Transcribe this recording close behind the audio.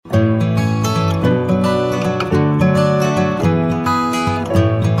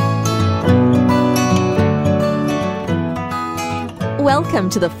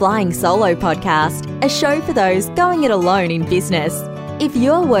Welcome to the Flying Solo podcast, a show for those going it alone in business. If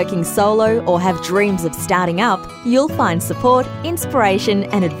you're working solo or have dreams of starting up, you'll find support, inspiration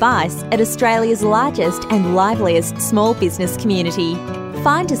and advice at Australia's largest and liveliest small business community.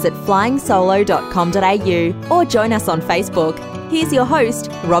 Find us at flyingsolo.com.au or join us on Facebook. Here's your host,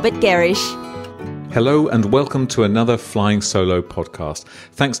 Robert Gerish. Hello and welcome to another Flying Solo podcast.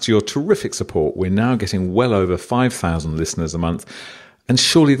 Thanks to your terrific support, we're now getting well over 5,000 listeners a month. And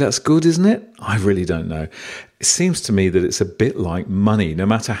surely that's good, isn't it? I really don't know. It seems to me that it's a bit like money. No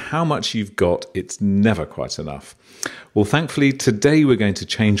matter how much you've got, it's never quite enough. Well, thankfully, today we're going to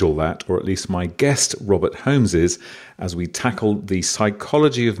change all that, or at least my guest, Robert Holmes, is, as we tackle the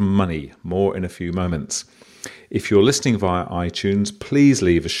psychology of money. More in a few moments. If you're listening via iTunes, please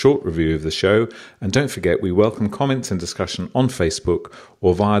leave a short review of the show. And don't forget, we welcome comments and discussion on Facebook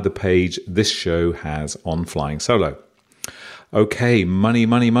or via the page this show has on Flying Solo. Okay, money,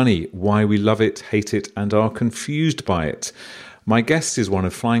 money, money. Why we love it, hate it, and are confused by it. My guest is one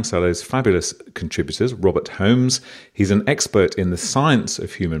of Flying Solo's fabulous contributors, Robert Holmes. He's an expert in the science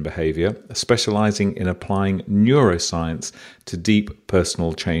of human behaviour, specialising in applying neuroscience to deep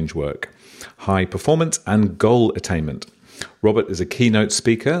personal change work, high performance and goal attainment. Robert is a keynote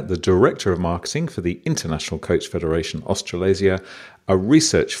speaker, the Director of Marketing for the International Coach Federation Australasia, a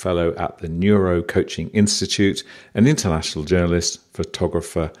research fellow at the Neuro Coaching Institute, an international journalist,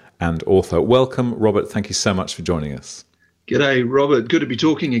 photographer and author. Welcome, Robert. Thank you so much for joining us. G'day, Robert. Good to be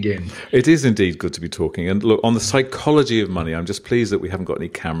talking again. It is indeed good to be talking. And look, on the psychology of money, I'm just pleased that we haven't got any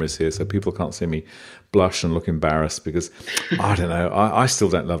cameras here so people can't see me blush and look embarrassed because, I don't know, I still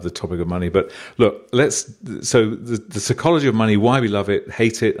don't love the topic of money. But look, so the psychology of money, why we love it,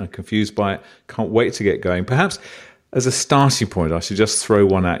 hate it, and confused by it, can't wait to get going. Perhaps as a starting point, I should just throw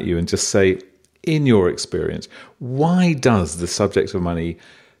one at you and just say, in your experience, why does the subject of money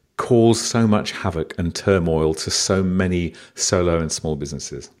cause so much havoc and turmoil to so many solo and small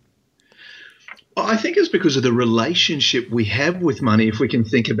businesses? I think it's because of the relationship we have with money. If we can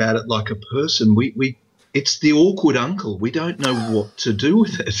think about it like a person, it's the awkward uncle. We don't know what to do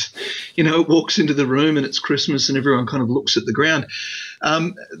with it. You know, it walks into the room and it's Christmas and everyone kind of looks at the ground.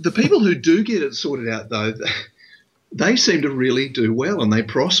 The people who do get it sorted out, though, they seem to really do well and they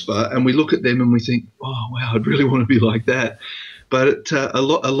prosper. And we look at them and we think, oh, wow, I'd really want to be like that. But a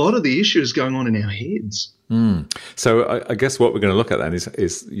lot of the issue is going on in our heads. So I guess what we're going to look at then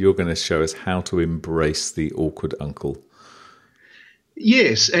is you're going to show us how to embrace the awkward uncle.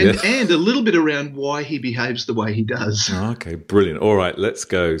 Yes, and a little bit around why he behaves the way he does. Okay, brilliant. All right, let's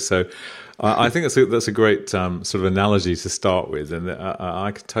go. So I think that's a great sort of analogy to start with, and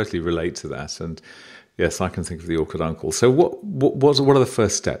I can totally relate to that. And yes, I can think of the awkward uncle. So what are the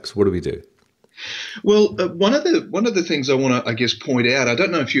first steps? What do we do? Well, one of the things I want to, I guess, point out, I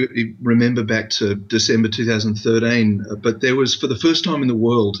don't know if you remember back to December 2013, but there was, for the first time in the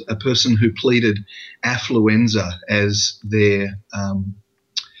world, a person who pleaded affluenza as their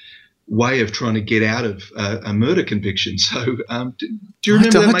way of trying to get out of a murder conviction. So do you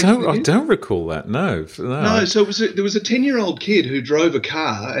remember that? I don't recall that, no. No, so there was a 10-year-old kid who drove a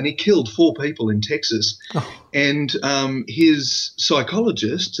car and he killed 4 people in Texas. Oh. And his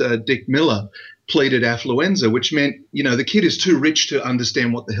psychologist, Dick Miller, pleaded affluenza, which meant, you know, the kid is too rich to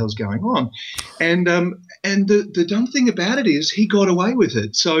understand what the hell's going on. And the dumb thing about it is he got away with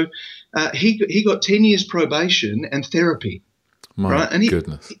it. So he got 10 years probation and therapy. My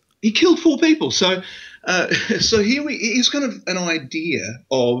goodness. He killed 4 people. So here he's kind of an idea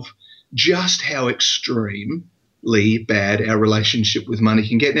of just how extremely bad our relationship with money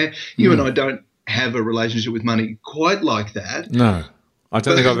can get. Now, you and I don't have a relationship with money quite like that. No, I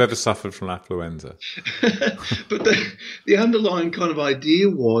don't think I've ever suffered from affluenza. But the underlying kind of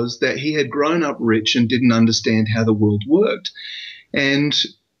idea was that he had grown up rich and didn't understand how the world worked. And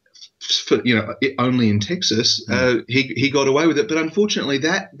only in Texas, he got away with it. But unfortunately,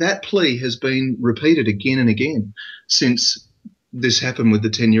 that plea has been repeated again and again since this happened with the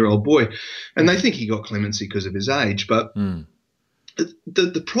 10-year-old boy. And they think he got clemency because of his age. But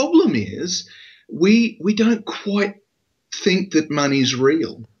the problem is we don't quite think that money's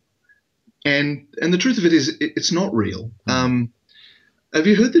real. And the truth of it is it's not real. Have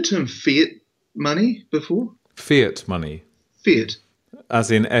you heard the term fiat money before? Fiat money? Fiat. As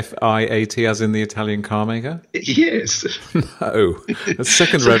in F-I-A-T, as in the Italian car maker? Yes. No. That's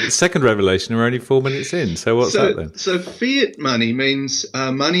second revelation. We're only 4 minutes in. So what's that then? So fiat money means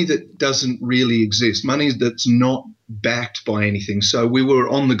money that doesn't really exist, money that's not backed by anything. So we were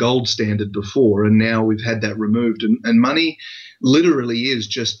on the gold standard before, and now we've had that removed. And money literally is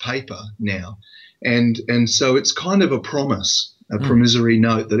just paper now. And so it's kind of a promise. a promissory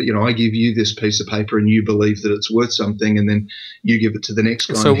note that, I give you this piece of paper and you believe that it's worth something, and then you give it to the next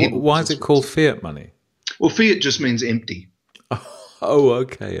guy. So why is it called fiat money? Well, fiat just means empty. Oh,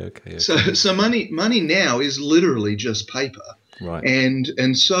 okay. So money now is literally just paper. Right.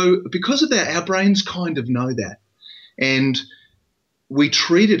 And so because of that, our brains kind of know that. And we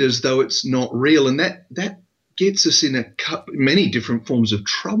treat it as though it's not real. And that gets us in many different forms of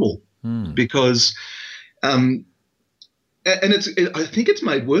trouble because I think it's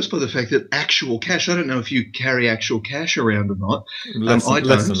made worse by the fact that actual cash, I don't know if you carry actual cash around or not. Less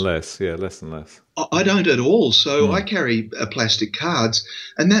and less. Yeah, less and less. I don't at all. So I carry plastic cards,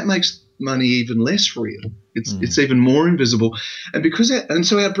 and that makes money even less real. It's even more invisible. And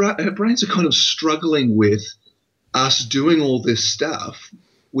so our brains are kind of struggling with us doing all this stuff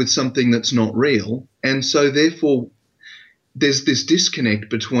with something that's not real. And so therefore there's this disconnect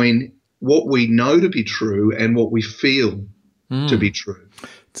between what we know to be true and what we feel to be true.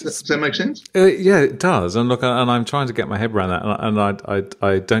 Does that make sense? Yeah, it does. And look, and I'm trying to get my head around that. And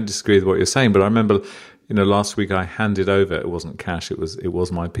I don't disagree with what you're saying, but I remember, last week I handed over, it wasn't cash, it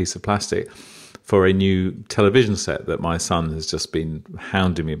was my piece of plastic for a new television set that my son has just been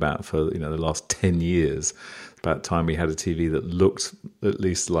hounding me about for, the last 10 years. About time we had a TV that looked at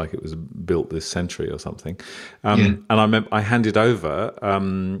least like it was built this century or something. And I remember I handed over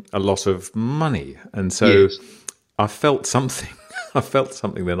a lot of money. And so I felt something. I felt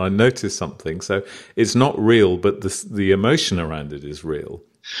something then. I noticed something. So it's not real, but the emotion around it is real.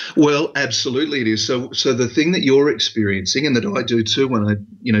 Well, absolutely it is. So the thing that you're experiencing, and that I do too when I,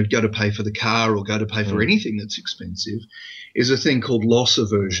 go to pay for the car or go to pay for anything that's expensive, is a thing called loss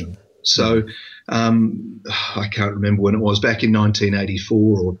aversion. So I can't remember when it was, back in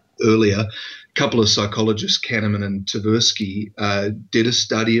 1984 or earlier, a couple of psychologists, Kahneman and Tversky, did a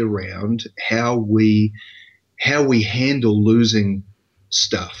study around how we handle losing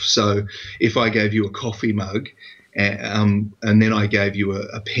stuff. So if I gave you a coffee mug and then I gave you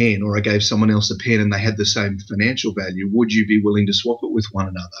a pen, or I gave someone else a pen and they had the same financial value, would you be willing to swap it with one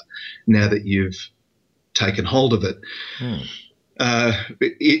another now that you've taken hold of it?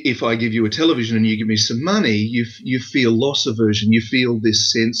 If I give you a television and you give me some money, you feel loss aversion. You feel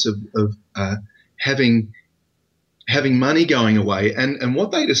this sense of having money going away. And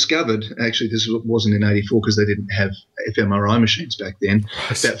what they discovered, actually this wasn't in 84 because they didn't have fMRI machines back then.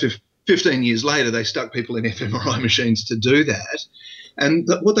 Right. About 15 years later, they stuck people in fMRI machines to do that. And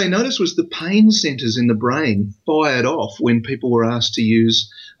what they noticed was the pain centres in the brain fired off when people were asked to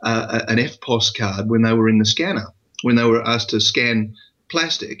use an FPOS card when they were in the scanner. When they were asked to scan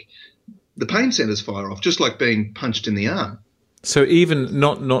plastic, the pain centres fire off, just like being punched in the arm. So even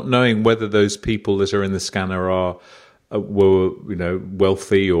not knowing whether those people that are in the scanner were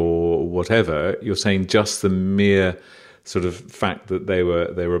wealthy or whatever, you're saying just the mere sort of fact that they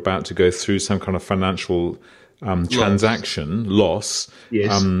were about to go through some kind of financial transaction loss,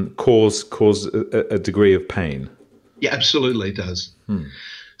 yes. Cause a degree of pain. Yeah, absolutely it does.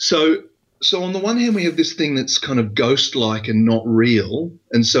 So on the one hand, we have this thing that's kind of ghost-like and not real,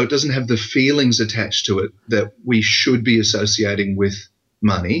 and so it doesn't have the feelings attached to it that we should be associating with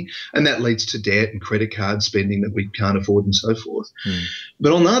money, and that leads to debt and credit card spending that we can't afford and so forth.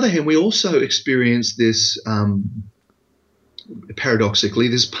 But on the other hand, we also experience this, paradoxically,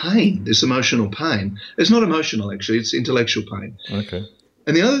 this pain, this emotional pain. It's not emotional, actually. It's intellectual pain. Okay.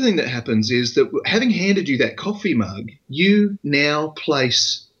 And the other thing that happens is that having handed you that coffee mug, you now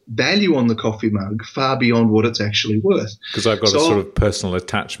place value on the coffee mug far beyond what it's actually worth. Because I've got a sort of personal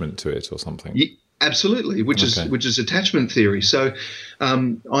attachment to it or something. Absolutely, which is attachment theory. So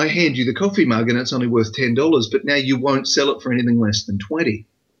I hand you the coffee mug and it's only worth $10, but now you won't sell it for anything less than $20.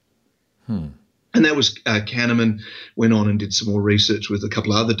 And that was Kahneman went on and did some more research with a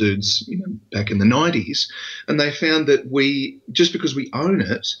couple of other dudes, back in the 90s, and they found that just because we own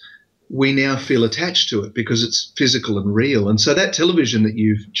it, we now feel attached to it because it's physical and real. And so that television that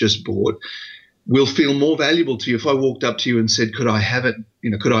you've just bought will feel more valuable to you. If I walked up to you and said, could I have it,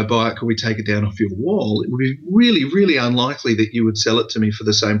 could I buy it, could we take it down off your wall, it would be really, really unlikely that you would sell it to me for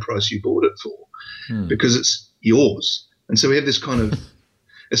the same price you bought it for because it's yours. And so we have this kind of,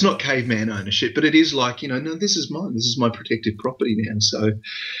 it's not caveman ownership, but it is like, no, this is mine. This is my protected property now. So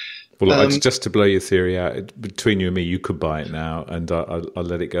Well, just to blow your theory out, between you and me, you could buy it now, and I'll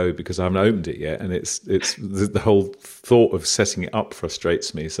let it go because I haven't opened it yet, and it's the whole thought of setting it up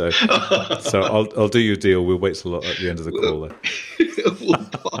frustrates me. So I'll do your deal. We'll wait till at the end of the call. We'll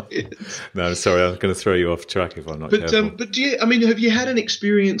buy it. No, sorry, I'm going to throw you off track if I'm not careful. But have you had an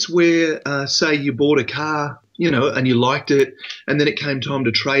experience where, say, you bought a car, and you liked it, and then it came time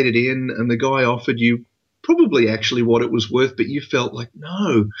to trade it in, and the guy offered you probably actually what it was worth, but you felt like,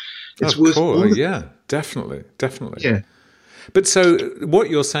 no, it's worth more than Yeah, definitely. Yeah. But so what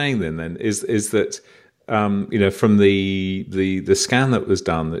you're saying then is that from the scan that was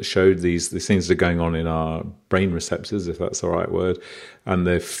done that showed these things that are going on in our brain receptors, if that's the right word, and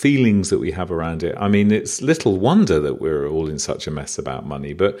the feelings that we have around it. I mean, it's little wonder that we're all in such a mess about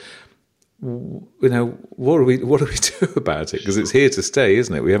money. But what do we do about it? Because it's here to stay,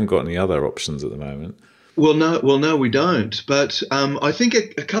 isn't it? We haven't got any other options at the moment. Well, no, we don't. But I think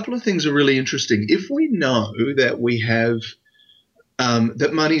a couple of things are really interesting. If we know that we have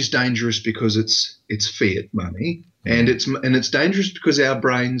that money's dangerous because it's fiat money, and it's dangerous because our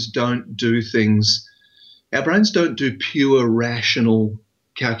brains don't do things. Our brains don't do pure rational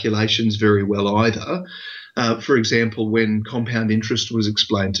calculations very well either. For example, when compound interest was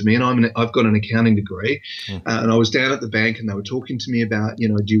explained to me, and I've got an accounting degree, and I was down at the bank and they were talking to me about,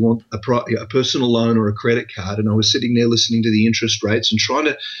 do you want a personal loan or a credit card? And I was sitting there listening to the interest rates and trying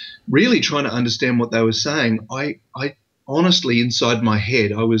to understand what they were saying. I honestly, inside my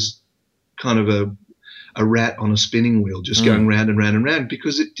head, I was kind of a rat on a spinning wheel, just going round and round and round,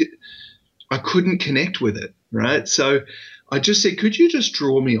 because I couldn't connect with it, right? So I just said, could you just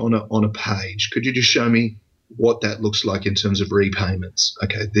draw me on a page? Could you just show me what that looks like in terms of repayments?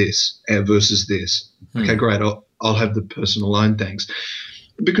 Okay, this versus this. Okay, great. I'll have the personal loan, thanks.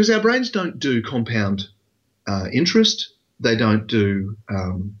 Because our brains don't do compound interest. They don't do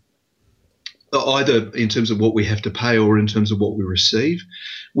either in terms of what we have to pay or in terms of what we receive.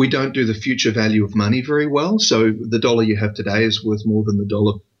 We don't do the future value of money very well. So the dollar you have today is worth more than the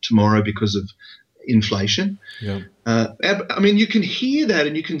dollar tomorrow because of inflation. Yeah. I mean, you can hear that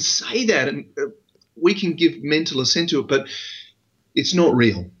and you can say that, and we can give mental assent to it, but it's not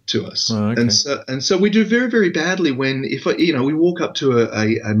real to us. Oh, okay. And so we do very, very badly when we walk up to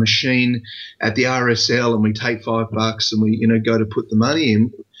a machine at the RSL and we take $5 and we go to put the money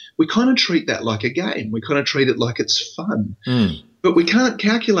in. We kind of treat that like a game. We kind of treat it like it's fun. But we can't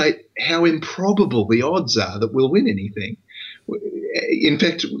calculate how improbable the odds are that we'll win anything. In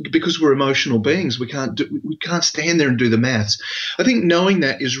fact, because we're emotional beings, we can't stand there and do the maths. I think knowing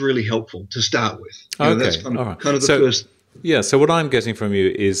that is really helpful to start with. That's kind of the first. Yeah. So what I'm getting from you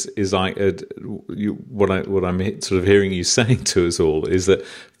is what I'm sort of hearing you saying to us all is that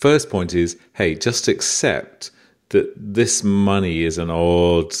first point is, hey, just accept that this money is an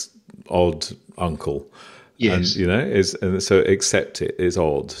odd uncle. Yes. And so accept it. It's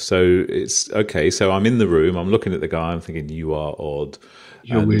odd. So it's okay. So I'm in the room. I'm looking at the guy. I'm thinking, you are odd.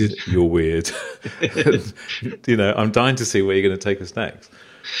 You're weird. You're weird. I'm dying to see where you're going to take us next.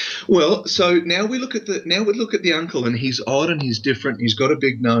 Well, so now we look at the uncle, and he's odd and he's different. He's got a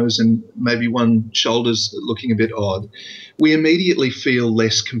big nose and maybe one shoulder's looking a bit odd. We immediately feel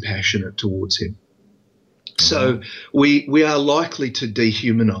less compassionate towards him. So we are likely to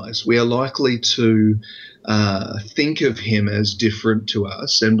dehumanize. We are likely to think of him as different to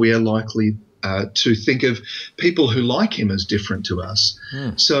us, and we are likely to think of people who like him as different to us.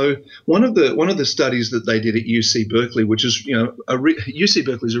 So one of the studies that they did at UC Berkeley, which is UC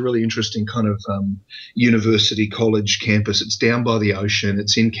Berkeley is a really interesting kind of university college campus. It's down by the ocean.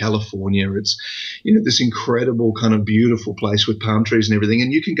 It's in California. It's this incredible kind of beautiful place with palm trees and everything,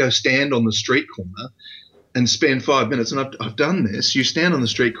 and you can go stand on the street corner and spend 5 minutes, and I've done this. You stand on the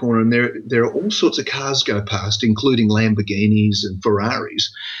street corner and there are all sorts of cars go past, including Lamborghinis and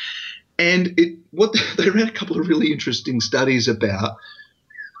Ferraris. And they ran a couple of really interesting studies about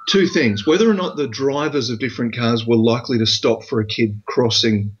two things: whether or not the drivers of different cars were likely to stop for a kid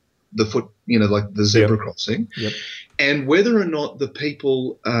crossing the like the zebra crossing, and whether or not the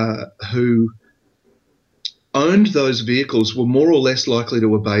people who owned those vehicles were more or less likely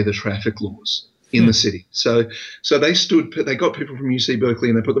to obey the traffic laws in the city. So they got people from UC Berkeley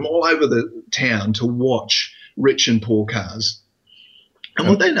and they put them all over the town to watch rich and poor cars. And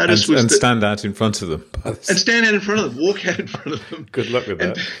what they noticed was stand out in front of them. Walk out in front of them. Good luck with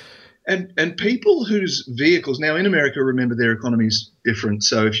that. And people whose vehicles, now in America, remember, their economy's different.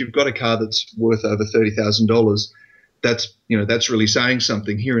 So if you've got a car that's worth over $30,000, that's really saying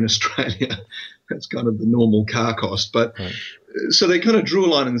something. Here in Australia, that's kind of the normal car cost. But so they kind of drew a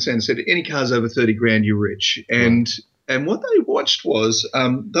line in the sand and said, any car's over 30 grand, you're rich. And what they watched was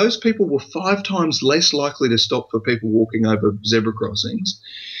those people were 5 times less likely to stop for people walking over zebra crossings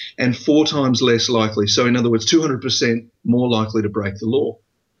and 4 times less likely. So in other words, 200% more likely to break the law.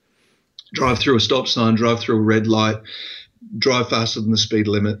 Drive through a stop sign, drive through a red light, drive faster than the speed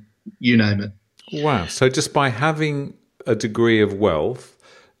limit, you name it. Wow. So just by having a degree of wealth,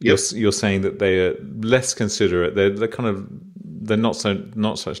 you're saying that they are less considerate. They're not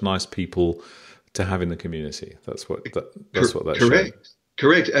such nice people to have in the community. That's what that's Correct. showing.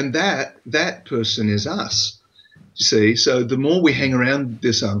 Correct. And that person is us. You see, so the more we hang around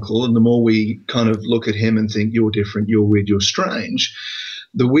this uncle and the more we kind of look at him and think you're different, you're weird, you're strange,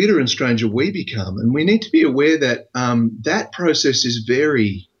 the weirder and stranger we become. And we need to be aware that that process is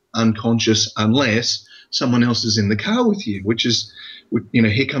very unconscious unless someone else is in the car with you, which is,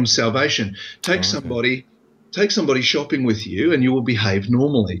 here comes salvation. Take somebody shopping with you and you will behave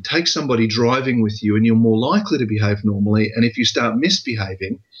normally. Take somebody driving with you and you're more likely to behave normally. And if you start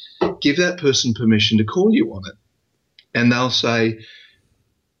misbehaving, give that person permission to call you on it. And they'll say,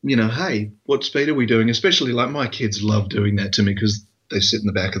 hey, what speed are we doing? Especially like my kids love doing that to me because they sit in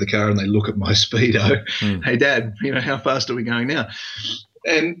the back of the car and they look at my speedo. Hey, Dad, how fast are we going now?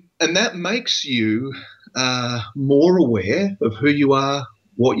 And that makes you more aware of who you are,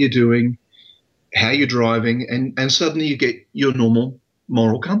 what you're doing, how you're driving, and suddenly you get your normal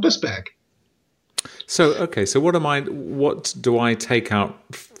moral compass back. So what do I take out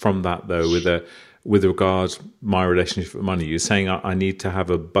from that though with regard my relationship with money? You're saying I need to have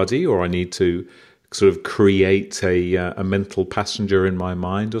a buddy, or I need to sort of create a mental passenger in my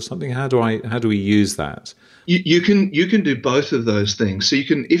mind or something? How do we use that? You can do both of those things. So you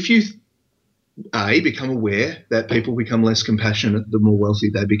can, if you become aware that people become less compassionate the more wealthy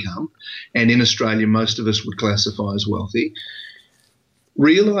they become, and in Australia most of us would classify as wealthy,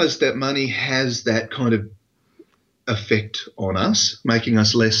 realise that money has that kind of effect on us, making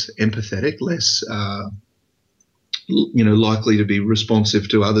us less empathetic, less likely to be responsive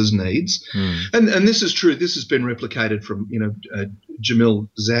to others' needs. And this is true. This has been replicated from, Jamil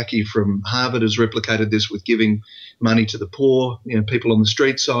Zaki from Harvard has replicated this with giving money to the poor, people on the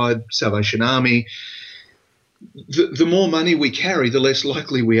street side, Salvation Army. The more money we carry, the less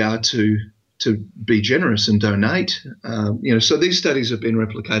likely we are to be generous and donate. So these studies have been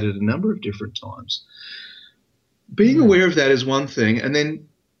replicated a number of different times. Being aware of that is one thing, and then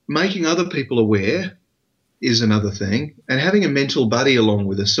making other people aware is another thing, and having a mental buddy along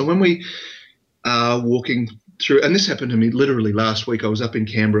with us. So when we are walking through, and this happened to me literally last week, I was up in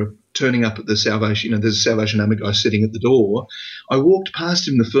Canberra turning up at the Salvation, there's a Salvation Army guy sitting at the door. I walked past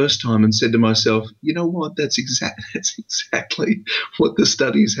him the first time and said to myself, you know what, that's exactly what the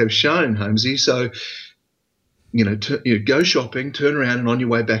studies have shown, Holmesy. So, go shopping, turn around, and on your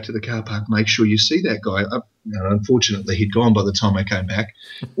way back to the car park, make sure you see that guy. Unfortunately, he'd gone by the time I came back,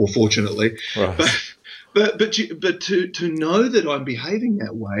 or fortunately. Right. But to know that I'm behaving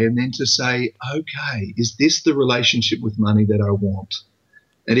that way, and then to say, okay, is this the relationship with money that I want?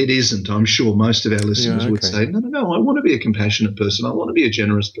 And it isn't. I'm sure most of our listeners would say, no, I want to be a compassionate person. I want to be a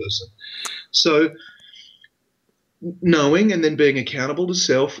generous person. So knowing and then being accountable to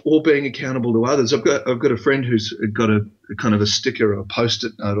self or being accountable to others. I've got a friend who's got a kind of a sticker or a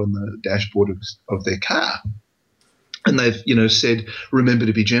Post-it note on the dashboard of their car. And they've, said, remember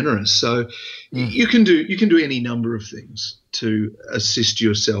to be generous. So you can do any number of things to assist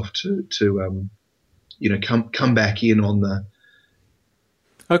yourself to come back in on the.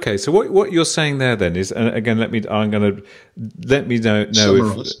 Okay, so what you're saying there then is, and again, let me know let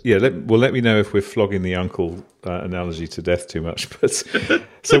me know if we're flogging the uncle analogy to death too much. But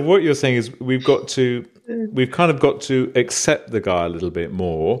so what you're saying is we've kind of got to accept the guy a little bit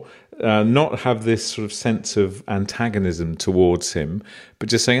more. Not have this sort of sense of antagonism towards him, but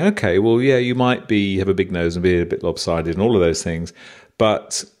just saying, okay, well, yeah, you might have a big nose and be a bit lopsided and all of those things,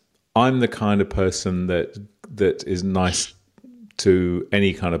 but I'm the kind of person that is nice to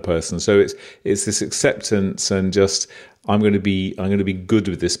any kind of person. So it's this acceptance and just I'm going to be good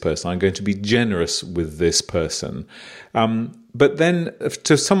with this person. I'm going to be generous with this person. But then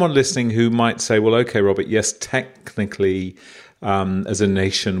to someone listening who might say, well, okay, Robert, yes, technically. As a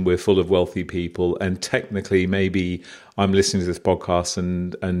nation, we're full of wealthy people, and technically, maybe I'm listening to this podcast,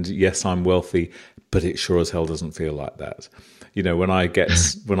 and yes, I'm wealthy, but it sure as hell doesn't feel like that. When I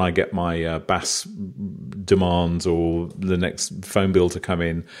get my BAS demands or the next phone bill to come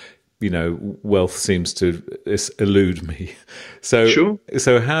in, wealth seems to elude me. So, sure.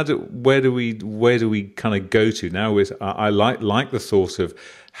 So where do we kind of go to now? I like the thought of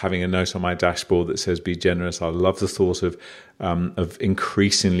having a note on my dashboard that says "Be generous." I love the thought of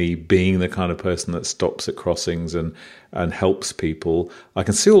increasingly being the kind of person that stops at crossings and helps people. I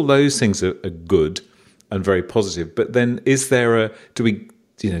can see all those things are good and very positive. But then,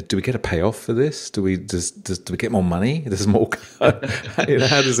 do do we get a payoff for this? Do we get more money? Does more? How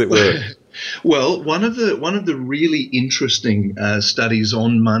does it work? Well, one of the really interesting studies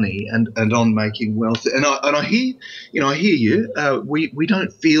on money and on making wealth, and I hear you. We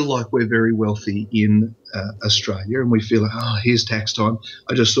don't feel like we're very wealthy in Australia, and we feel like, oh, here's tax time.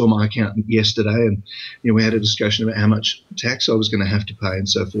 I just saw my accountant yesterday, and we had a discussion about how much tax I was going to have to pay and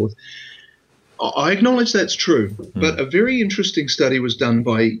so forth. I acknowledge that's true, but a very interesting study was done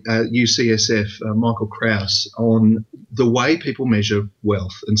by UCSF, Michael Krauss, on the way people measure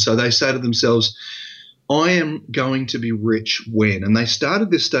wealth. And so they say to themselves, I am going to be rich when? And they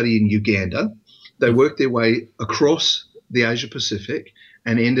started this study in Uganda. They worked their way across the Asia Pacific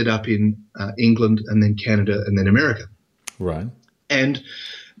and ended up in England and then Canada and then America. Right. And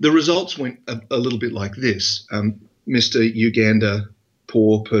the results went a little bit like this. Mr. Uganda,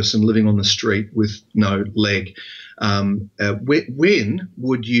 poor person living on the street with no leg, when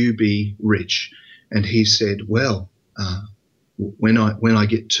would you be rich? And he said, well, when I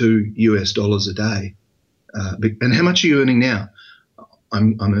get $2 a day. And how much are you earning now?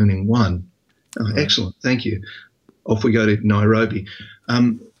 I'm earning $1. Oh, excellent, thank you. Off we go to Nairobi.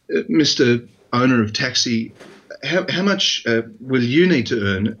 Mr. Owner of taxi, how much will you need to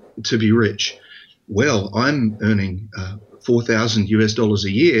earn to be rich? Well, I'm earning $4,000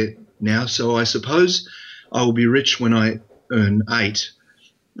 a year now, so I suppose I will be rich when I earn 8.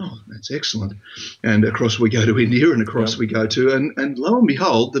 Oh, that's excellent. And across we go to India, and across we go to, and lo and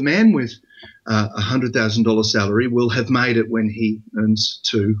behold, the man with $100,000 salary will have made it when he earns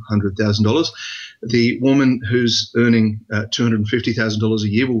 $200,000. The woman who's earning $250,000 a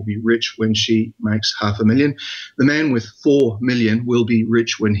year will be rich when she makes $500,000. The man with $4 million will be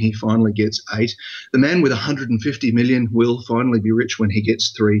rich when he finally gets 8. The man with $150 million will finally be rich when he gets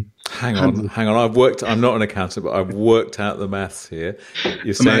 3. Hang on. I'm not an accountant, but I've worked out the maths here.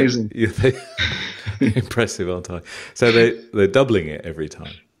 You're amazing. Impressive, aren't I? So they're doubling it every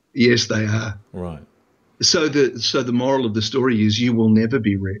time. Yes, they are. Right. So the moral of the story is you will never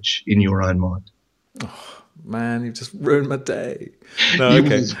be rich in your own mind. Oh, man, you've just ruined my day. No,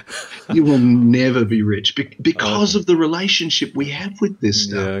 okay. You will never be rich because of the relationship we have with this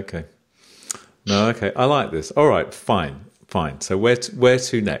stuff. Yeah, okay. No, okay. I like this. All right, fine. So where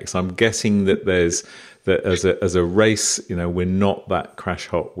to next? I'm guessing that as a race, we're not that crash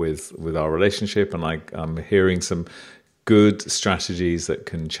hot with our relationship, and I'm hearing some good strategies that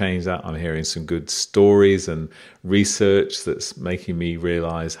can change that. I'm hearing some good stories and research that's making me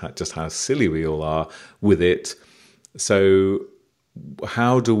realize just how silly we all are with it. So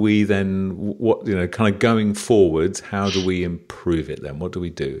how do we then, kind of going forwards, how do we improve it then? What do we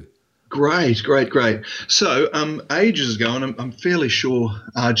do? Great. So ages ago, and I'm fairly sure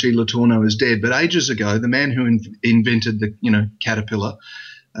R.G. Letourneau is dead, but ages ago, the man who invented the Caterpillar,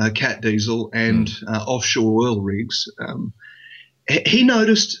 cat diesel, and offshore oil rigs, he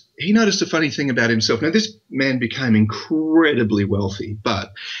noticed a funny thing about himself. Now, this man became incredibly wealthy,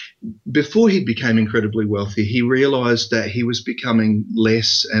 but before he became incredibly wealthy, he realised that he was becoming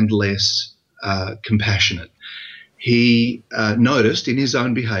less and less compassionate. He noticed in his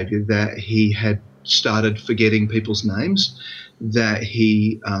own behaviour that he had started forgetting people's names, that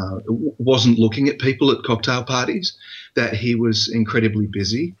he wasn't looking at people at cocktail parties, that he was incredibly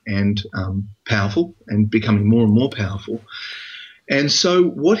busy and powerful and becoming more and more powerful. And so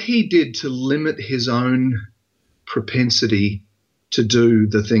what he did to limit his own propensity to do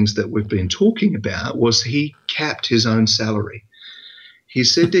the things that we've been talking about was he capped his own salary. He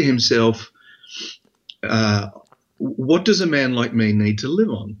said to himself, what does a man like me need to live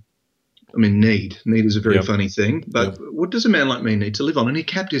on? I mean, need is a very funny thing, but what does a man like me need to live on? And he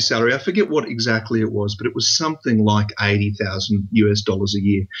capped his salary. I forget what exactly it was, but it was something like $80,000 a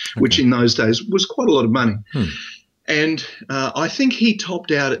year, which in those days was quite a lot of money. And I think he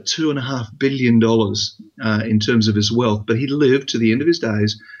topped out at $2.5 billion in terms of his wealth, but he lived to the end of his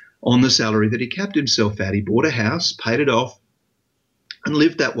days on the salary that he capped himself at. He bought a house, paid it off, and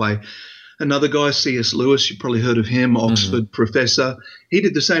lived that way. Another guy, C.S. Lewis, you've probably heard of him, Oxford professor. He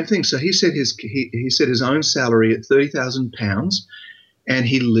did the same thing. So he set his own salary at £30,000, and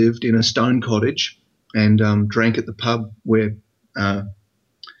he lived in a stone cottage and drank at the pub where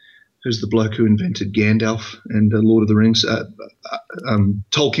who's the bloke who invented Gandalf and Lord of the Rings?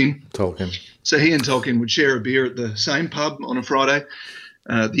 Tolkien. So he and Tolkien would share a beer at the same pub on a Friday.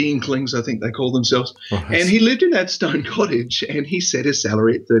 The Inklings, I think they call themselves. Right. And he lived in that stone cottage, and he set his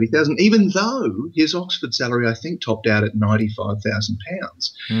salary at $30,000, even though his Oxford salary, I think, topped out at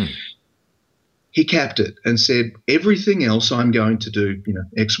 £95,000. He capped it and said, everything else I'm going to do,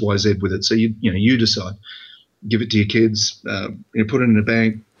 X, Y, Z with it. So you decide. give it to your kids, put it in a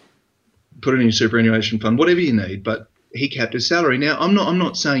bank, put it in your superannuation fund, whatever you need. But he capped his salary. Now, I'm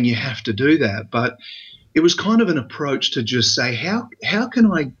not saying you have to do that, but it was kind of an approach to just say, how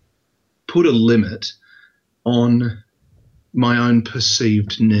can I put a limit on my own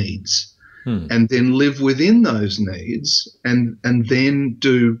perceived needs and then live within those needs and then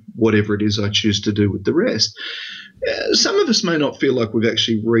do whatever it is I choose to do with the rest. Some of us may not feel like we've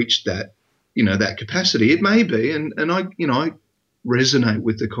actually reached that, that capacity. It may be, and I resonate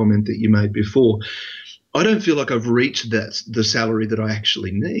with the comment that you made before. I don't feel like I've reached the salary that I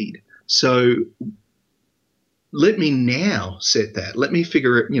actually need. So let me now set that. Let me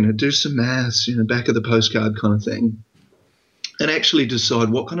figure it, do some maths, back of the postcard kind of thing, and actually decide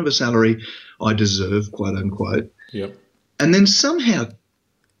what kind of a salary I deserve, quote unquote. Yep. And then somehow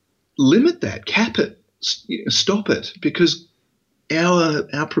limit that, cap it, stop it, because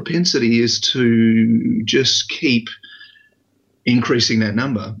our propensity is to just keep increasing that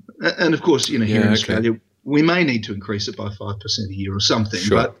number. And of course, here in Australia, we may need to increase it by 5% a year or something,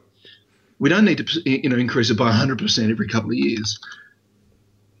 sure. But we don't need to, increase it by 100% every couple of years.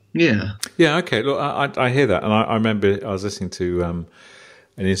 Yeah. Yeah. Okay. Look, I hear that, and I remember I was listening to an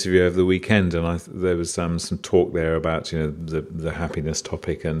interview over the weekend, and there was some talk there about the happiness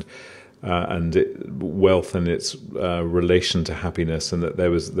topic and wealth and its relation to happiness, and that there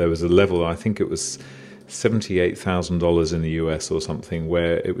was a level, I think it was $78,000 in the US or something,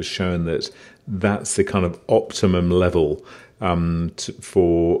 where it was shown that that's the kind of optimum level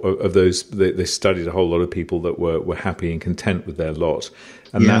of those. They studied a whole lot of people that were happy and content with their lot,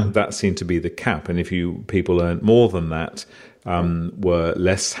 and that seemed to be the cap. And if people earned more than that, were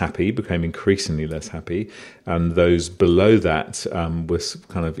less happy, became increasingly less happy, and those below that was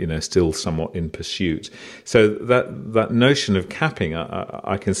kind of still somewhat in pursuit. So that notion of capping,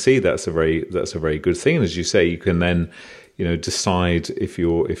 I can see that's a very good thing. And as you say, you can then decide if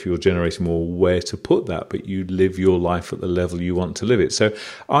you're generating more where to put that, but you live your life at the level you want to live it. So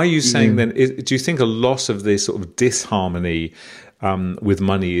are you saying then, do you think a lot of this sort of disharmony with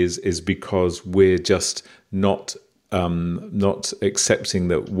money is because we're just not accepting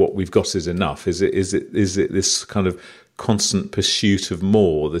that what we've got is enough? Is it this kind of constant pursuit of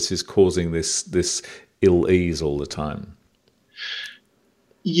more that is causing this ill ease all the time?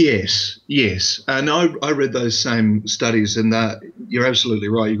 Yes. And I read those same studies, and you're absolutely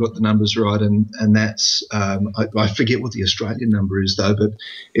right. You got the numbers right, and that's I forget what the Australian number is though, but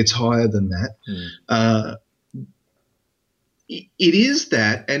it's higher than that. It is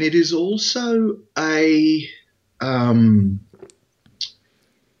that, and it is also a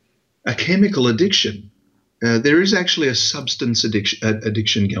chemical addiction. There is actually a substance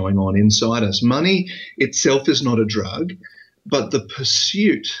addiction going on inside us. Money itself is not a drug, but the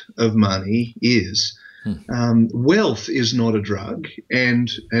pursuit of money is. Wealth is not a drug, and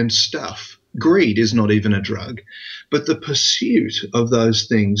stuff. Greed is not even a drug, but the pursuit of those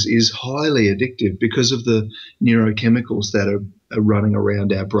things is highly addictive because of the neurochemicals that are running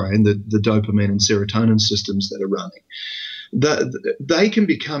around our brain, the dopamine and serotonin systems that are running. They can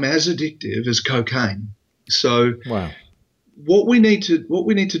become as addictive as cocaine. So wow. What we need to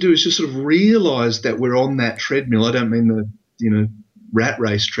do is just sort of realise that we're on that treadmill. I don't mean the rat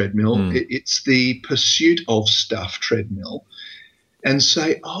race treadmill. It's the pursuit of stuff treadmill, and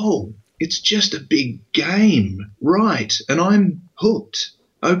say, oh, it's just a big game, right? And I'm hooked.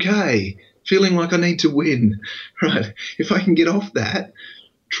 Okay, feeling like I need to win, right? If I can get off that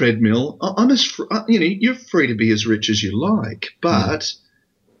treadmill, you're free to be as rich as you like, but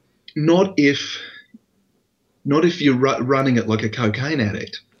not if you're running it like a cocaine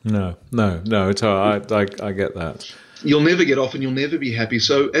addict. No. I get that. You'll never get off and you'll never be happy.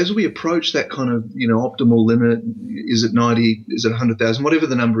 So as we approach that kind of, optimal limit, is it 90, is it 100,000, whatever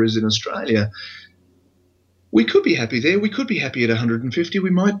the number is in Australia, we could be happy there. We could be happy at 150. We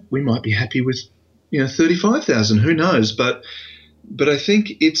might be happy with, 35,000. Who knows? But I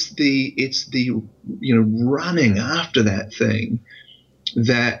think it's the running after that thing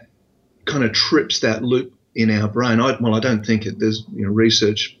that kind of trips that loop in our brain. I don't think it. There's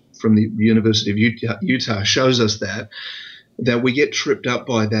research from the University of Utah shows us that we get tripped up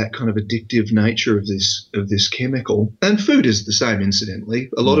by that kind of addictive nature of this chemical. And food is the same,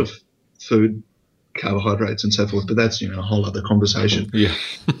 incidentally. A lot of food, carbohydrates and so forth, but that's a whole other conversation. Yeah.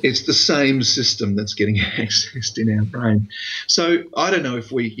 It's the same system that's getting accessed in our brain. So I don't know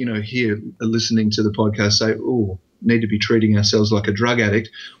if we, here listening to the podcast say, oh, need to be treating ourselves like a drug addict.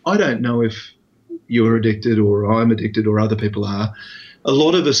 I don't know if you're addicted or I'm addicted or other people are. a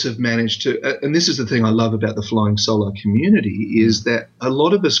lot of us have managed to, and this is the thing I love about the Flying Solo community, is that a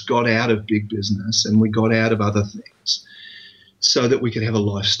lot of us got out of big business and we got out of other things so that we could have a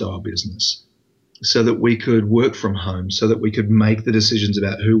lifestyle business, so that we could work from home, so that we could make the decisions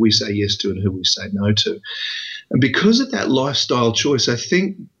about who we say yes to and who we say no to. And because of that lifestyle choice, I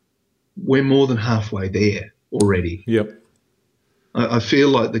think we're more than halfway there already. Yep. I feel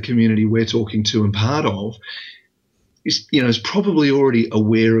like the community we're talking to and part of is probably already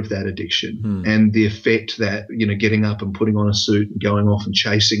aware of that addiction and the effect that, getting up and putting on a suit and going off and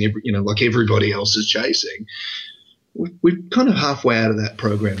chasing, like everybody else is chasing. We're kind of halfway out of that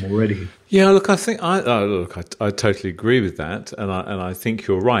program already. Yeah, look, I think I totally agree with that, and I think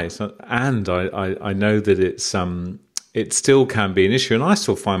you're right, and I know that it still can be an issue, and I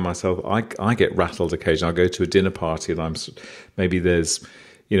still find myself I get rattled occasionally. I go to a dinner party and maybe there's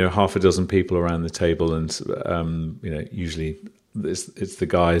half a dozen people around the table, and usually it's the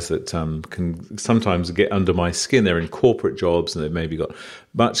guys that can sometimes get under my skin. They're in corporate jobs and they've maybe got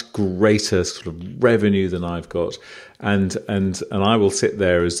much greater sort of revenue than I've got, and I will sit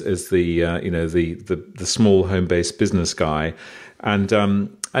there as the small home-based business guy, and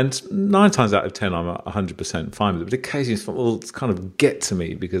 9 times out of 10 I'm 100% fine with it. But occasionally it's kind of get to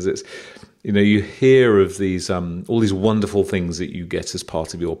me because it's. You hear of these all these wonderful things that you get as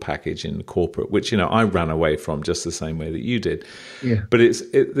part of your package in corporate, which I ran away from just the same way that you did. Yeah. But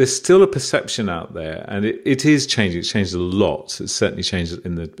there's still a perception out there, and it is changing. It's changed a lot. It's certainly changed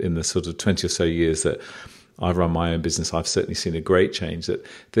in the sort of 20 or so years that I've run my own business. I've certainly seen a great change. That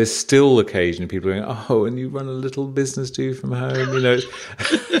there's still occasionally people going, "Oh, and you run a little business, do you, from home?"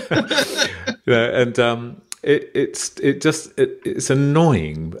 And. It's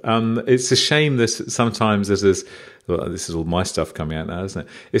annoying. It's a shame that sometimes this is all my stuff coming out now, isn't it?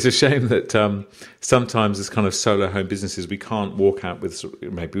 It's a shame that sometimes as kind of solo home businesses we can't walk out with,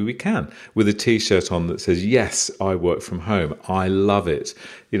 maybe we can, with a T-shirt on that says, "Yes, I work from home. I love it.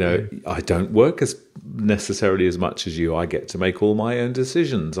 I don't work as necessarily as much as you. I get to make all my own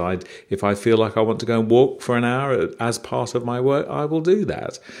decisions. If I feel like I want to go and walk for an hour as part of my work, I will do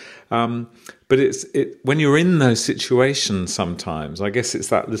that." But when you're in those situations, sometimes I guess it's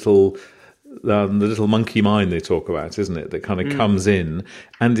that the little monkey mind they talk about, isn't it? That kind of comes in,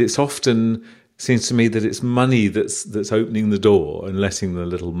 and it's often seems to me that it's money that's opening the door and letting the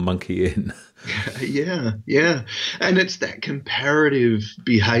little monkey in. Yeah, and it's that comparative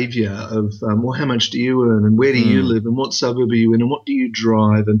behaviour of how much do you earn and where do you live and what suburb are you in and what do you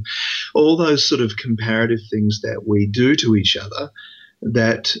drive and all those sort of comparative things that we do to each other.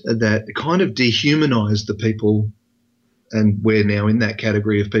 That kind of dehumanise the people, and we're now in that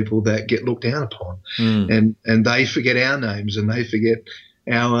category of people that get looked down upon, and they forget our names and they forget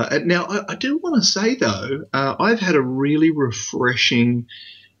our. Now, I do want to say though, I've had a really refreshing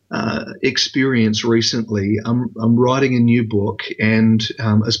experience recently. I'm writing a new book, and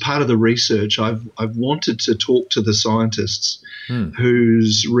as part of the research, I've wanted to talk to the scientists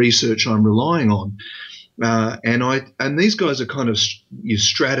whose research I'm relying on. And these guys are kind of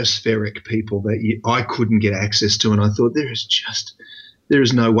stratospheric people that I couldn't get access to, and I thought there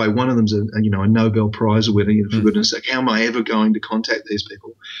is no way. One of them's a Nobel Prize winner. For goodness sake, how am I ever going to contact these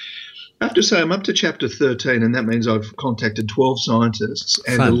people? I have to say I'm up to chapter 13, and that means I've contacted 12 scientists,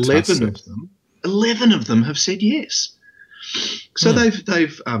 and Fantastic. 11 of them have said yes. So they've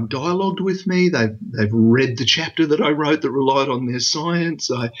dialogued with me. They've read the chapter that I wrote that relied on their science.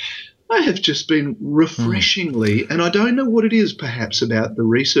 I have just been refreshingly, and I don't know what it is perhaps about the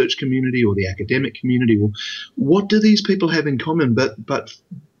research community or the academic community, or what do these people have in common, but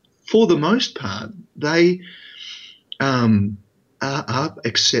for the most part, they are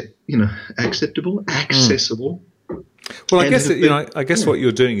acceptable, accessible. Well, I guess what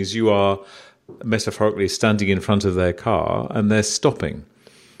you're doing is you are metaphorically standing in front of their car and they're stopping.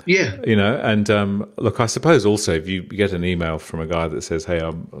 Yeah. And look, I suppose also if you get an email from a guy that says, "Hey,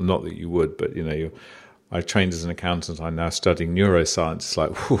 I'm not that you would, but I trained as an accountant. I'm now studying neuroscience." It's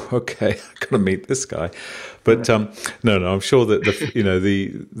like, okay, I've got to meet this guy. But no, I'm sure that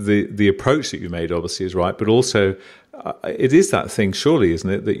the approach that you made obviously is right. But also, it is that thing, surely, isn't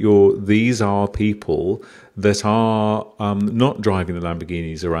it, that these are people that are not driving the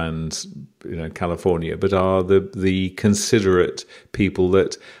Lamborghinis around California, but are the considerate people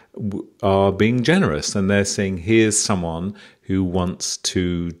that are being generous, and they're saying, here's someone who wants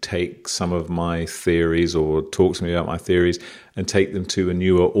to take some of my theories or talk to me about my theories and take them to a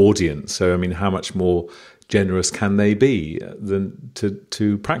newer audience. So, I mean, how much more generous can they be than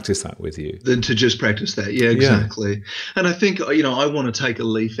to practice that with you? Than to just practice that. Yeah, exactly. Yeah. And I think, I want to take a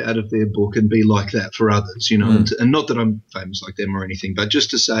leaf out of their book and be like that for others, and not that I'm famous like them or anything, but just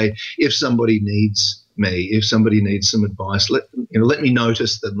to say, if somebody needs me, if somebody needs some advice, let me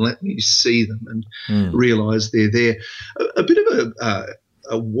notice them, let me see them and realize they're there. A bit of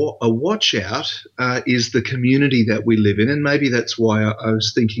a watch out is the community that we live in, and maybe that's why I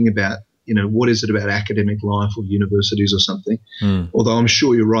was thinking about, what is it about academic life or universities or something? Although I'm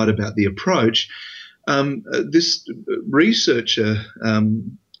sure you're right about the approach. This researcher,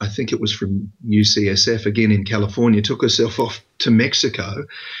 I think it was from UCSF, again in California, took herself off to Mexico.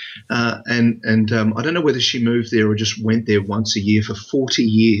 And I don't know whether she moved there or just went there once a year for 40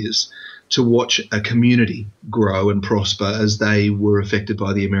 years to watch a community grow and prosper as they were affected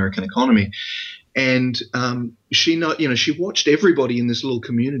by the American economy. And she watched everybody in this little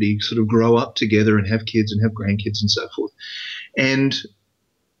community sort of grow up together and have kids and have grandkids and so forth. And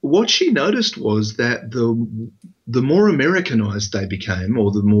what she noticed was that the more Americanized they became,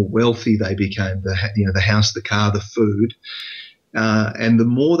 or the more wealthy they became, the house, the car, the food, and the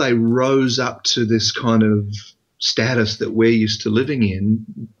more they rose up to this kind of status that we're used to living in,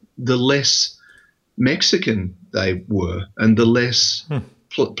 the less Mexican they were, and the less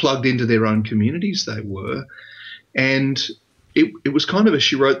plugged into their own communities they were. And it was kind of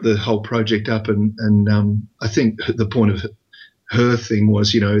she wrote the whole project up, and I think the point of her thing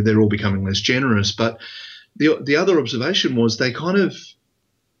was, they're all becoming less generous. But the other observation was they kind of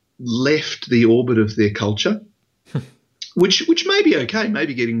left the orbit of their culture, which may be okay.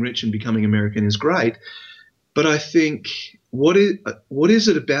 Maybe getting rich and becoming American is great. But I think what is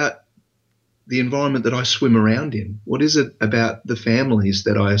it about the environment that I swim around in? What is it about the families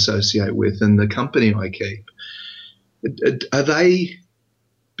that I associate with and the company I keep? Are they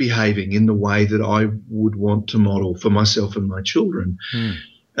behaving in the way that I would want to model for myself and my children?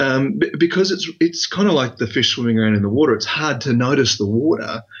 Because it's kind of like the fish swimming around in the water. It's hard to notice the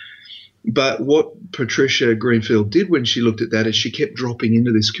water. But what Patricia Greenfield did when she looked at that is she kept dropping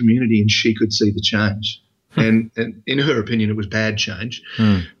into this community and she could see the change. And in her opinion, it was bad change.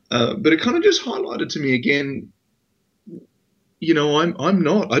 But it kind of just highlighted to me again,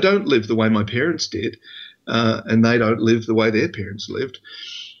 I don't live the way my parents did, and they don't live the way their parents lived.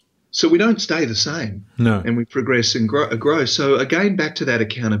 So we don't stay the same. No. And we progress and grow. So again, back to that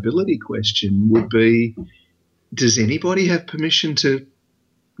accountability question would be, does anybody have permission to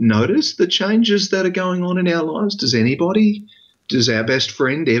notice the changes that are going on in our lives? Does our best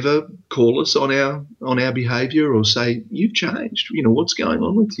friend ever call us on our behaviour or say, you've changed, what's going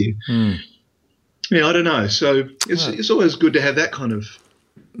on with you? Yeah, I don't know. So it's always good to have that kind of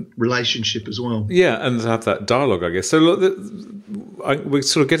relationship as well. Yeah, and to have that dialogue, I guess. So look, we're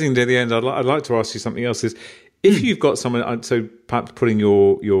sort of getting to the end. I'd like to ask you something else. Is if you've got someone, so perhaps putting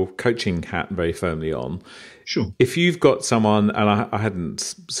your coaching hat very firmly on. Sure. If you've got someone, and I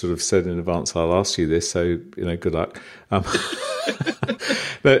hadn't sort of said in advance I'll ask you this, so good luck.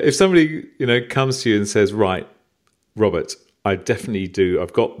 But if somebody comes to you and says, right, Robert, I definitely do.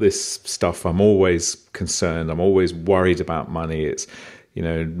 I've got this stuff. I'm always concerned. I'm always worried about money. It's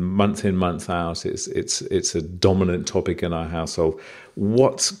month in, month out. It's a dominant topic in our household.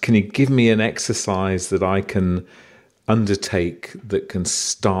 Can you give me an exercise that I can undertake that can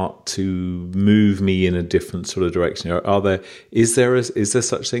start to move me in a different sort of direction? Is there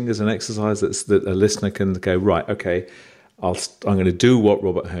such thing as an exercise that a listener can go, right, okay, I'm going to do what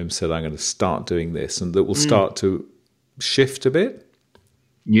Robert Holmes said. I'm going to start doing this, and that will start to shift a bit?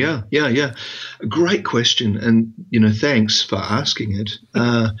 Yeah. Great question, and thanks for asking it.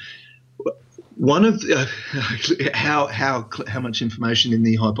 One of how much information in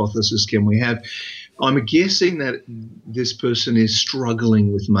the hypothesis can we have? I'm guessing that this person is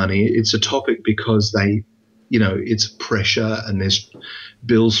struggling with money. It's a topic because it's pressure and there's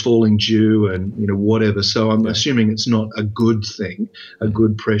bills falling due and whatever. So I'm assuming it's not a good thing, a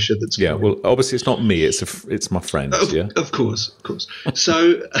good pressure that's coming. Well, obviously it's not me. It's my friends. Of course.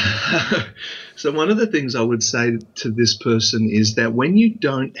 So one of the things I would say to this person is that when you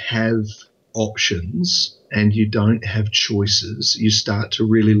don't have options and you don't have choices, you start to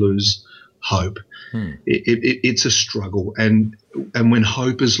really lose hope. It's a struggle, and when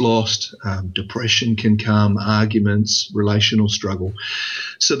hope is lost, depression can come, arguments, relational struggle.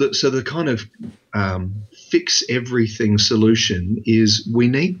 So the kind of fix everything solution is we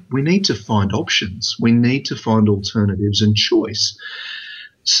need to find options. We need to find alternatives and choice.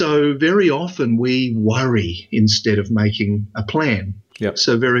 So very often we worry instead of making a plan. Yep.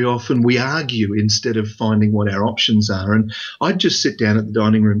 So very often we argue instead of finding what our options are. And I'd just sit down at the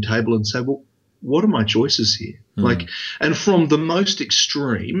dining room table and say, well, what are my choices here? And from the most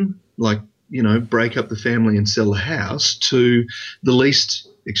extreme, break up the family and sell the house, to the least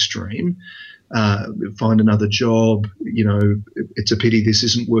extreme, find another job, it's a pity this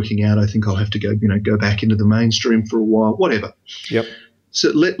isn't working out. I think I'll have to go back into the mainstream for a while, whatever. Yep. So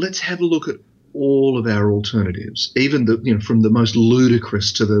let's have a look at all of our alternatives, even from the most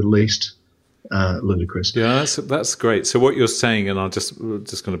ludicrous to the least ludicrous. Yeah, that's great. So what you're saying, and I'm just going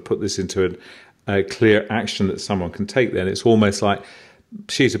to put this into a clear action that someone can take. Then it's almost like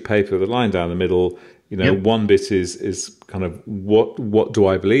a sheet of paper with a line down the middle. Yep. One bit is kind of what do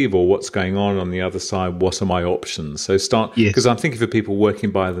I believe, or what's going on the other side. What are my options? So because I'm thinking for people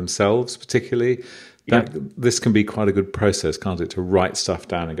working by themselves, particularly. This can be quite a good process, can't it, to write stuff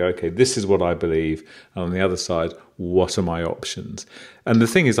down and go, okay, this is what I believe, and on the other side, what are my options? And the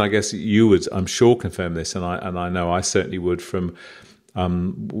thing is, I guess you would, I'm sure, confirm this, and I know I certainly would from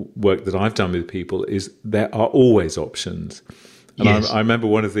work that I've done with people, is there are always options. And I remember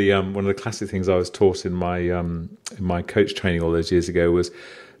one of the classic things I was taught in my coach training all those years ago was,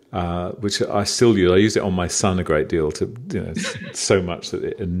 which I still use. I use it on my son a great deal, so much that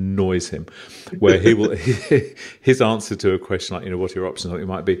it annoys him. Where his answer to a question like, what are your options? Like it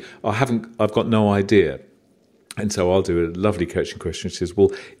might be, I've got no idea. And so I'll do a lovely coaching question, which is,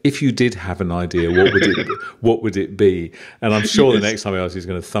 well, if you did have an idea, what would it be? And I'm sure the next time I ask, he's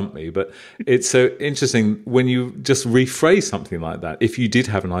going to thump me. But it's so interesting when you just rephrase something like that. If you did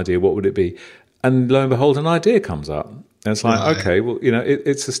have an idea, what would it be? And lo and behold, an idea comes up. And it's like, okay, well,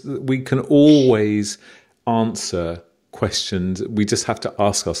 it's just, we can always answer questions. We just have to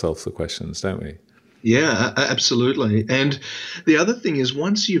ask ourselves the questions, don't we? Yeah, absolutely. And the other thing is,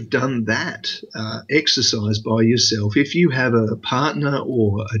 once you've done that exercise by yourself, if you have a partner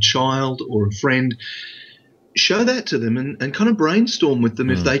or a child or a friend, show that to them and kind of brainstorm with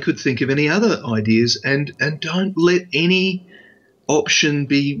them if they could think of any other ideas, and don't let any option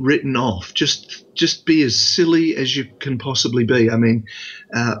be written off. Just be as silly as you can possibly be. I mean,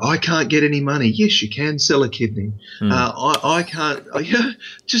 I can't get any money. Yes, you can sell a kidney. I can't.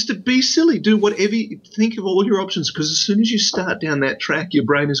 Just to be silly. Do whatever. Think of all your options, because as soon as you start down that track, your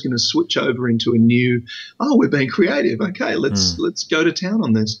brain is going to switch over into a new. Oh, we're being creative. Okay, let's go to town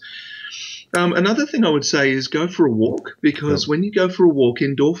on this. Another thing I would say is go for a walk, because when you go for a walk,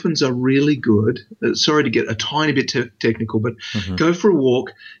 endorphins are really good. Sorry to get a tiny bit technical, but go for a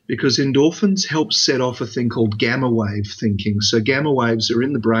walk, because endorphins help set off a thing called gamma wave thinking. So gamma waves are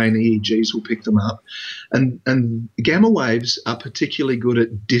in the brain, EEGs will pick them up. And gamma waves are particularly good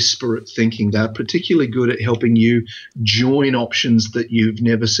at disparate thinking. They're particularly good at helping you join options that you've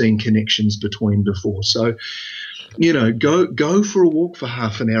never seen connections between before. So go for a walk for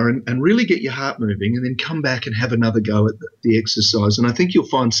half an hour and really get your heart moving, and then come back and have another go at the exercise. And I think you'll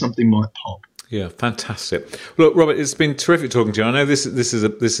find something might pop. Yeah, fantastic. Look, Robert, it's been terrific talking to you. I know this is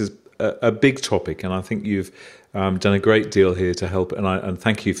a big topic, and I think you've done a great deal here to help. And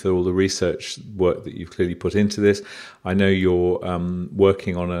thank you for all the research work that you've clearly put into this. I know you're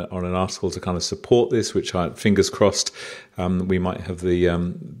working on an article to kind of support this, which fingers crossed, we might have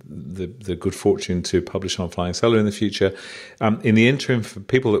the good fortune to publish on Flying Solo in the future. In the interim, for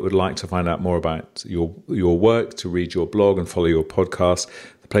people that would like to find out more about your work, to read your blog and follow your podcast,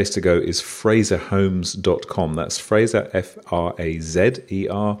 the place to go is FraserHolmes.com. That's Fraser, Frazer,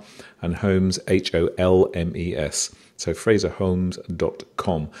 and Holmes, Holmes. So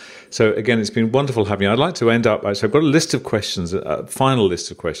FraserHolmes.com. So again, it's been wonderful having you. I'd like to end up, actually, I've got a list of questions, a final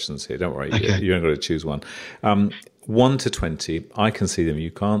list of questions here. Don't worry, okay. You ain't got to choose one. 1 to 20, I can see them,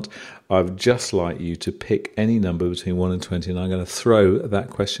 you can't. I'd just like you to pick any number between 1 and 20, and I'm going to throw that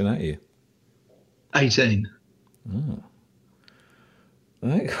question at you. 18.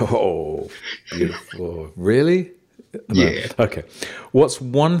 Oh, beautiful. Really? No. Yeah. Okay. What's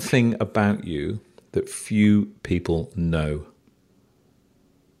one thing about you that few people know?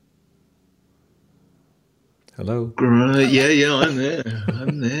 Hello? Yeah, I'm there.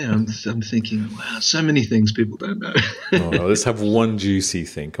 I'm thinking, wow, so many things people don't know. No, let's have one juicy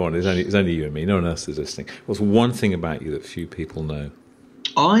thing. Come on, it's only you and me. No one else is listening. What's one thing about you that few people know?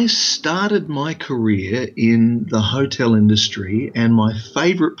 I started my career in the hotel industry, and my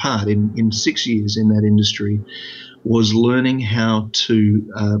favourite part in 6 years in that industry was learning how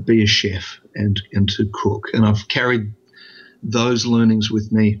to be a chef and to cook. And I've carried those learnings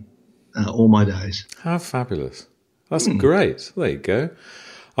with me all my days. How fabulous. That's great. There you go.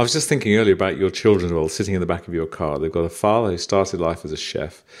 I was just thinking earlier about your children all sitting in the back of your car. They've got a father who started life as a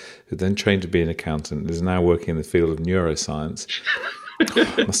chef, who then trained to be an accountant, and is now working in the field of neuroscience.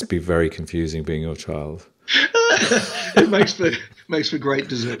 It must be very confusing being your child. It makes for great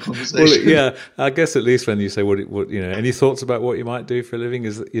dessert conversation. Well, yeah, I guess at least when you say what any thoughts about what you might do for a living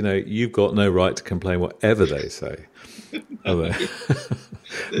is, you've got no right to complain whatever they say. Not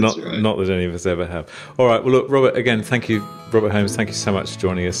that any of us ever have. All right. Well, look, Robert, again, thank you, Robert Holmes. Thank you so much for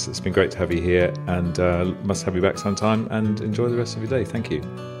joining us. It's been great to have you here, and must have you back sometime. And enjoy the rest of your day. Thank you.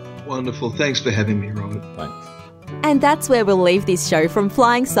 Wonderful. Thanks for having me, Robert. Thanks. And that's where we'll leave this show from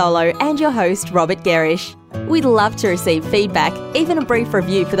Flying Solo and your host, Robert Gerrish. We'd love to receive feedback, even a brief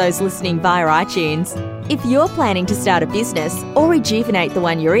review for those listening via iTunes. If you're planning to start a business or rejuvenate the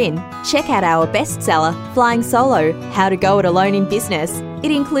one you're in, check out our bestseller, Flying Solo, How to Go It Alone in Business.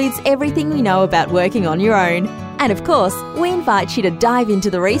 It includes everything we know about working on your own. And of course, we invite you to dive into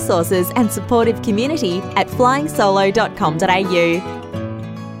the resources and supportive community at flyingsolo.com.au.